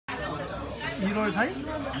1월 4일?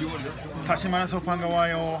 다시 만나서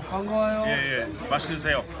반가워요. 반가워요. 예, 맛있게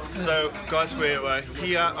드세요. So guys, we're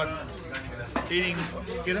here eating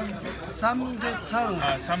삼계탕.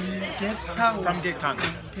 삼계탕. samgyetang.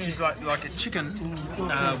 It's like a chicken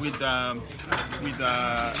with what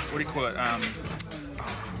do you call it?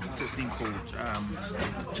 What's that thing called?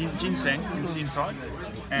 Ginseng inside,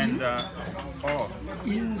 and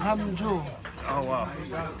인삼주. oh wow.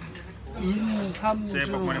 인삼주. 새해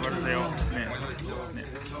복 많이 받으세요. 네. 네.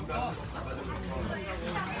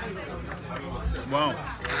 Wow.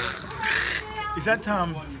 Is that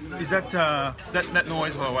that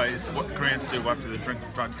noise, by the way, is what Koreans do after they drink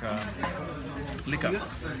liquor?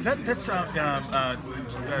 That's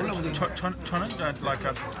like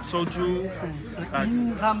a soju.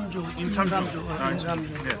 인삼주. 인삼주.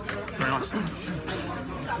 Yeah, very nice.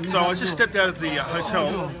 So I just stepped out of the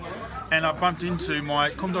hotel and I bumped into my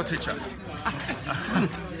Kumdo teacher.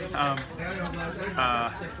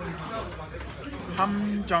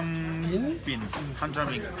 Hamjang-bin,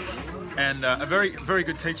 and a very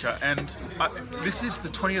good teacher. And this is the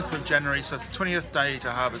 20th of January, so it's the 20th day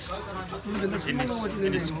to harvest. In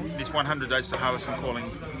this 100 days to harvest, I'm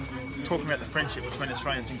talking about the friendship between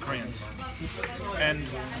Australians and Koreans. And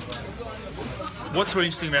what's really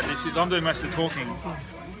interesting about this is I'm doing most of the talking.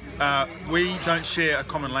 We don't share a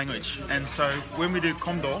common language, and so when we do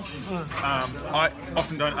Kumdo, I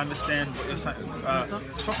often don't understand what you're saying.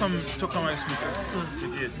 조금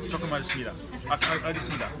알겠습니다.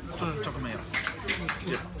 알겠습니다. 조금이요.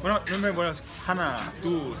 Remember when I was 하나,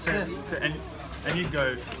 둘, 셋, and you'd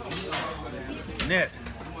go 넷.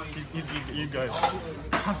 You'd go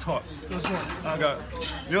다섯. I go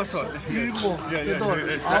여섯. 일곱.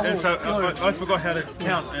 Yeah. And so I forgot how to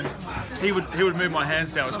count, and he would move my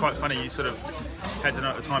hands down. It was quite funny. You sort of had to know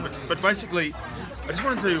at the time, but basically, I just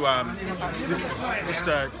wanted to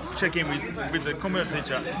check in with the Kumdo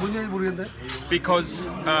teacher, because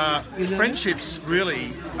friendships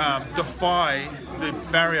really defy the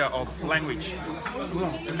barrier of language.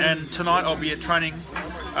 And tonight I'll be at training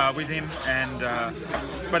with him, and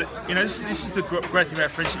but you know, this is the great thing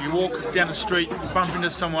about friendship. You walk down the street, bump into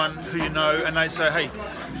someone who you know, and they say, "Hey,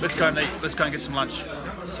 let's go and eat. Let's go and get some lunch."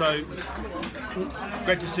 So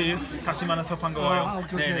great to see you. 다시 만나서 반가워요.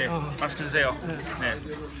 네, 맛있게 드세요. 네.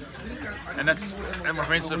 And my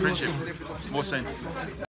friends, the friendship. More soon.